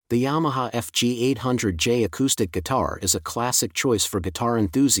The Yamaha FG800J acoustic guitar is a classic choice for guitar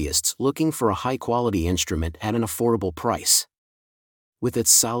enthusiasts looking for a high-quality instrument at an affordable price. With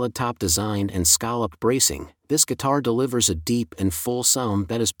its solid top design and scalloped bracing, this guitar delivers a deep and full sound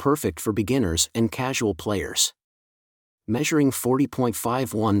that is perfect for beginners and casual players. Measuring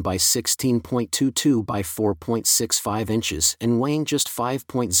 40.51 by 16.22 by 4.65 inches and weighing just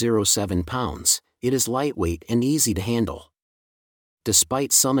 5.07 pounds, it is lightweight and easy to handle.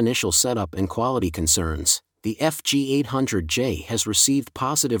 Despite some initial setup and quality concerns, the FG800J has received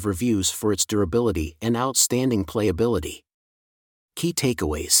positive reviews for its durability and outstanding playability. Key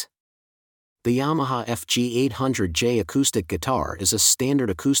takeaways: the Yamaha FG800J acoustic guitar is a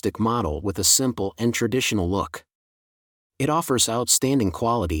standard acoustic model with a simple and traditional look. It offers outstanding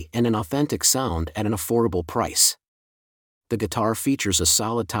quality and an authentic sound at an affordable price. The guitar features a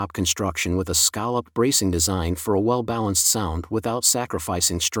solid top construction with a scalloped bracing design for a well-balanced sound without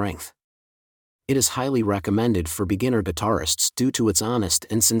sacrificing strength. It is highly recommended for beginner guitarists due to its honest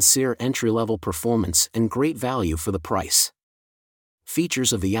and sincere entry-level performance and great value for the price.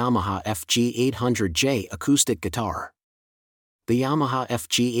 Features of the Yamaha FG800J acoustic guitar. The Yamaha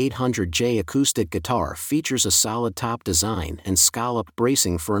FG800J acoustic guitar features a solid top design and scalloped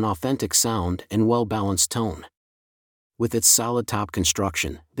bracing for an authentic sound and well-balanced tone. With its solid top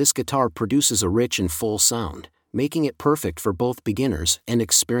construction, this guitar produces a rich and full sound, making it perfect for both beginners and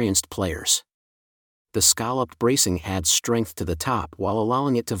experienced players. The scalloped bracing adds strength to the top while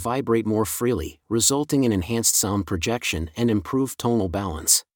allowing it to vibrate more freely, resulting in enhanced sound projection and improved tonal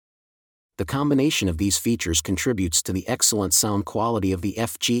balance. The combination of these features contributes to the excellent sound quality of the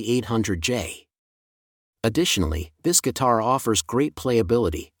FG800J. Additionally, this guitar offers great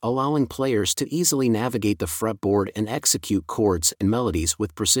playability, allowing players to easily navigate the fretboard and execute chords and melodies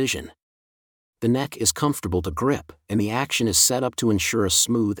with precision. The neck is comfortable to grip, and the action is set up to ensure a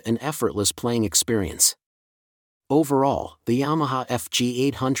smooth and effortless playing experience. Overall, the Yamaha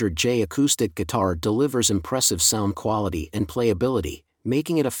FG800J acoustic guitar delivers impressive sound quality and playability,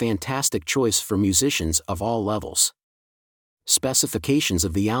 making it a fantastic choice for musicians of all levels. Specifications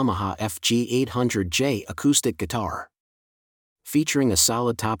of the Yamaha FG800J acoustic guitar. Featuring a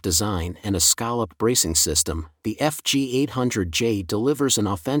solid top design and a scalloped bracing system, the FG800J delivers an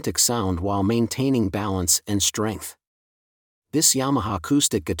authentic sound while maintaining balance and strength. This Yamaha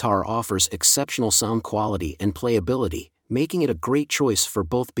acoustic guitar offers exceptional sound quality and playability, making it a great choice for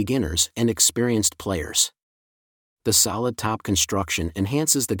both beginners and experienced players. The solid top construction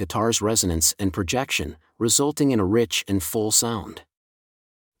enhances the guitar's resonance and projection, resulting in a rich and full sound.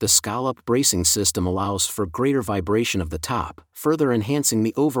 The scalloped bracing system allows for greater vibration of the top, further enhancing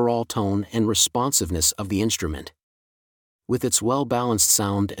the overall tone and responsiveness of the instrument. With its well-balanced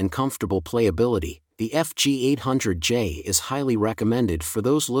sound and comfortable playability, the FG800J is highly recommended for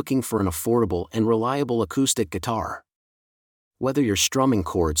those looking for an affordable and reliable acoustic guitar. Whether you're strumming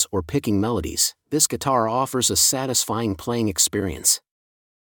chords or picking melodies, this guitar offers a satisfying playing experience.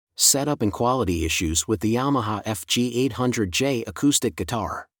 Setup and quality issues with the Yamaha FG800J acoustic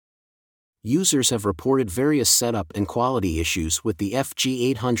guitar. Users have reported various setup and quality issues with the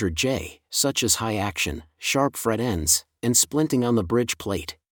FG800J, such as high action, sharp fret ends, and splinting on the bridge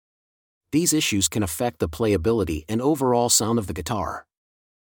plate. These issues can affect the playability and overall sound of the guitar.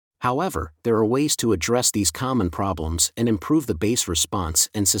 However, there are ways to address these common problems and improve the bass response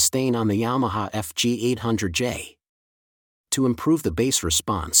and sustain on the Yamaha FG800J. To improve the bass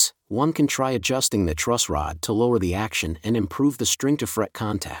response, one can try adjusting the truss rod to lower the action and improve the string-to-fret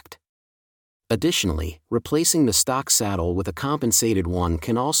contact. Additionally, replacing the stock saddle with a compensated one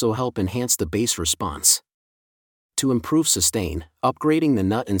can also help enhance the bass response. To improve sustain, upgrading the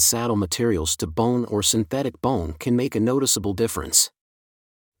nut and saddle materials to bone or synthetic bone can make a noticeable difference.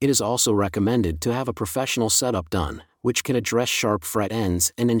 It is also recommended to have a professional setup done, which can address sharp fret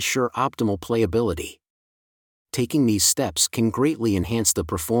ends and ensure optimal playability. Taking these steps can greatly enhance the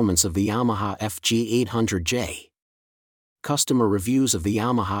performance of the Yamaha FG800J. Customer reviews of the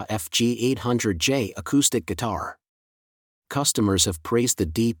Yamaha FG800J acoustic guitar. Customers have praised the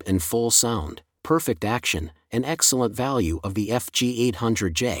deep and full sound, perfect action, and excellent value of the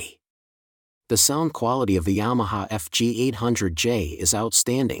FG800J. The sound quality of the Yamaha FG800J is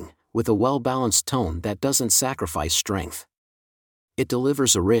outstanding, with a well-balanced tone that doesn't sacrifice strength. It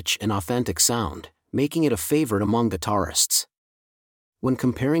delivers a rich and authentic sound, making it a favorite among guitarists. When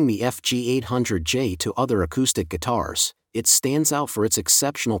comparing the FG800J to other acoustic guitars, it stands out for its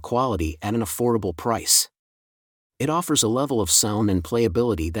exceptional quality at an affordable price. It offers a level of sound and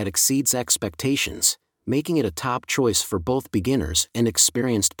playability that exceeds expectations, making it a top choice for both beginners and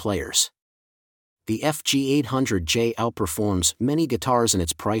experienced players. The FG800J outperforms many guitars in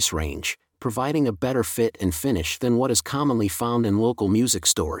its price range, providing a better fit and finish than what is commonly found in local music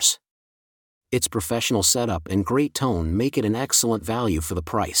stores. Its professional setup and great tone make it an excellent value for the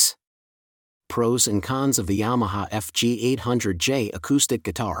price. Pros and cons of the Yamaha FG800J acoustic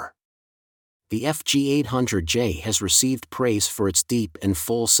guitar. The FG800J has received praise for its deep and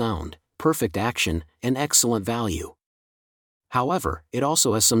full sound, perfect action, and excellent value. However, it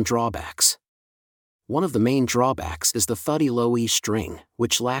also has some drawbacks. One of the main drawbacks is the thuddy low E string,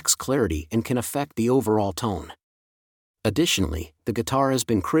 which lacks clarity and can affect the overall tone. Additionally, the guitar has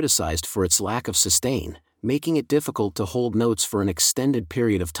been criticized for its lack of sustain, making it difficult to hold notes for an extended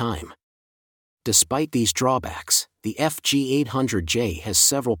period of time. Despite these drawbacks, the FG800J has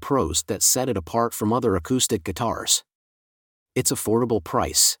several pros that set it apart from other acoustic guitars. Its affordable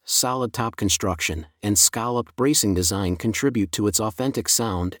price, solid top construction, and scalloped bracing design contribute to its authentic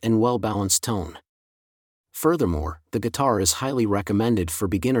sound and well-balanced tone. Furthermore, the guitar is highly recommended for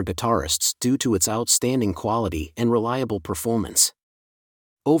beginner guitarists due to its outstanding quality and reliable performance.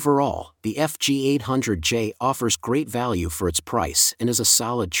 Overall, the FG800J offers great value for its price and is a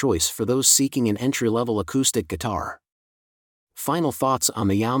solid choice for those seeking an entry-level acoustic guitar. Final thoughts on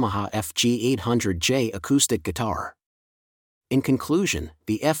the Yamaha FG800J acoustic guitar. In conclusion,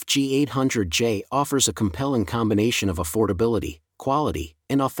 the FG800J offers a compelling combination of affordability, quality,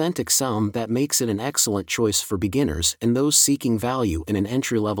 and authentic sound that makes it an excellent choice for beginners and those seeking value in an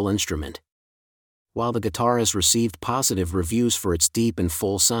entry-level instrument. While the guitar has received positive reviews for its deep and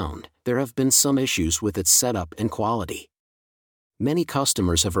full sound, there have been some issues with its setup and quality. Many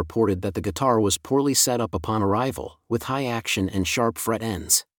customers have reported that the guitar was poorly set up upon arrival, with high action and sharp fret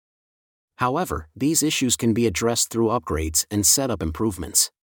ends. However, these issues can be addressed through upgrades and setup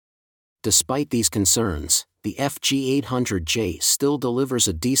improvements. Despite these concerns, the FG800J still delivers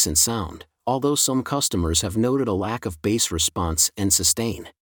a decent sound, although some customers have noted a lack of bass response and sustain.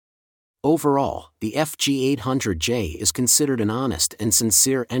 Overall, the FG800J is considered an honest and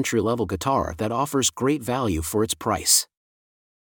sincere entry-level guitar that offers great value for its price.